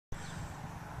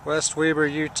West Weber,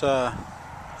 Utah.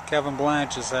 Kevin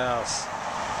Blanch's house.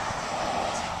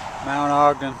 Mount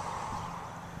Ogden.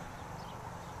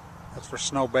 That's where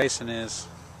Snow Basin is.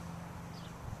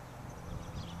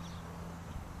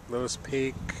 Lewis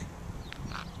Peak.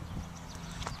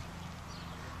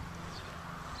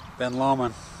 Ben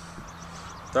Lomond.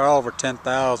 They're all over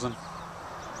 10,000.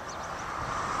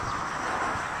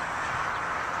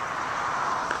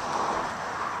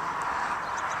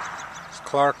 It's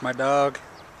Clark, my dog.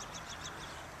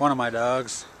 One of my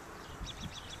dogs.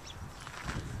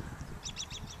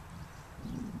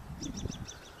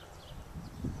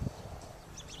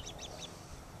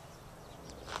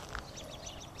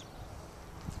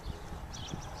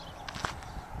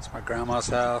 It's my grandma's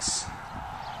house.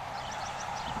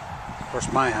 Of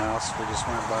course, my house, we just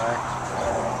went by.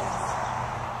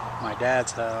 My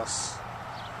dad's house.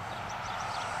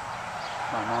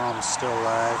 My mom's still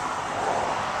alive.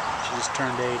 She just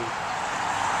turned 80.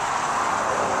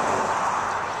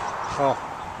 Oh,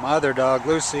 my other dog,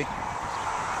 Lucy.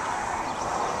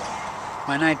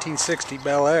 My 1960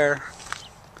 Bel Air.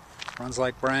 Runs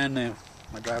like brand new.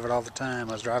 I drive it all the time.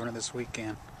 I was driving it this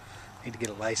weekend. Need to get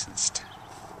it licensed.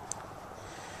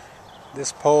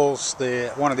 This pole's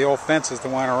one of the old fences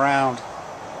that went around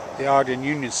the Ogden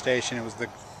Union Station. It was the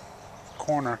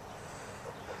corner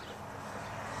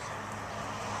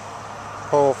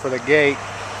pole for the gate.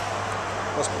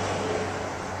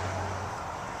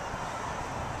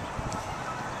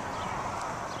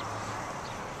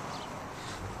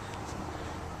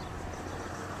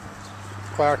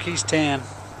 Clark, he's 10.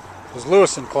 It was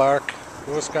Lewis and Clark.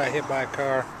 Lewis got hit by a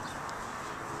car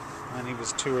when he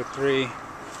was 2 or 3.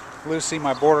 Lucy,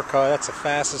 my border collie, that's the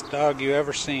fastest dog you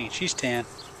ever seen. She's 10.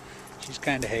 She's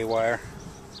kind of haywire.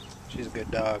 She's a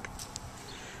good dog.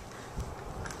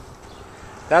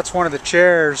 That's one of the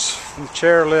chairs from the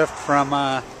chairlift from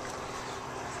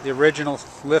the original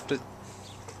lift at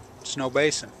Snow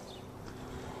Basin.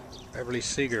 Beverly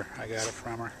Seeger, I got it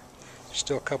from her. There's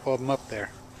still a couple of them up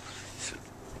there.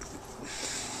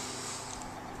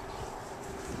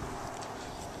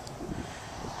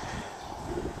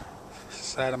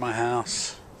 Side of my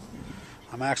house.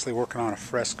 I'm actually working on a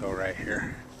fresco right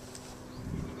here.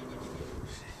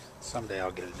 Someday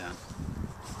I'll get it done.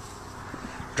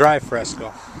 Dry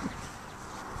fresco.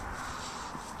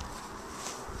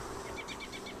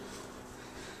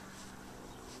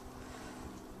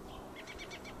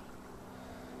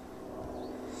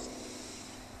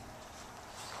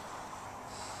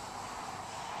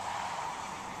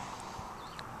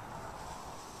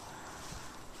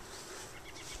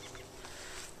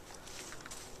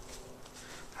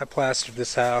 I plastered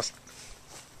this house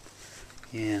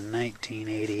in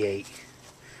 1988.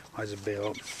 I was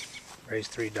built.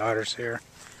 Raised 3 daughters here.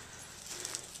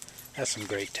 Has some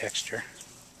great texture.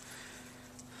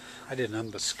 I did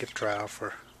nothing but skip trowel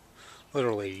for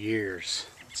literally years.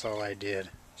 That's all I did.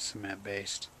 Cement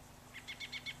based.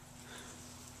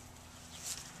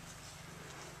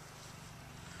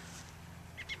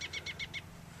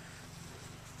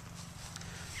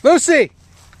 Lucy!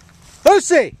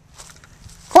 Lucy!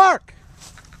 Clark!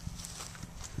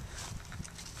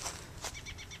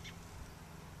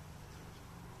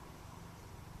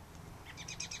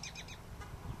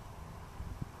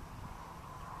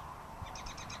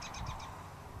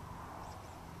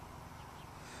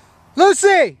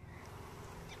 Lucy!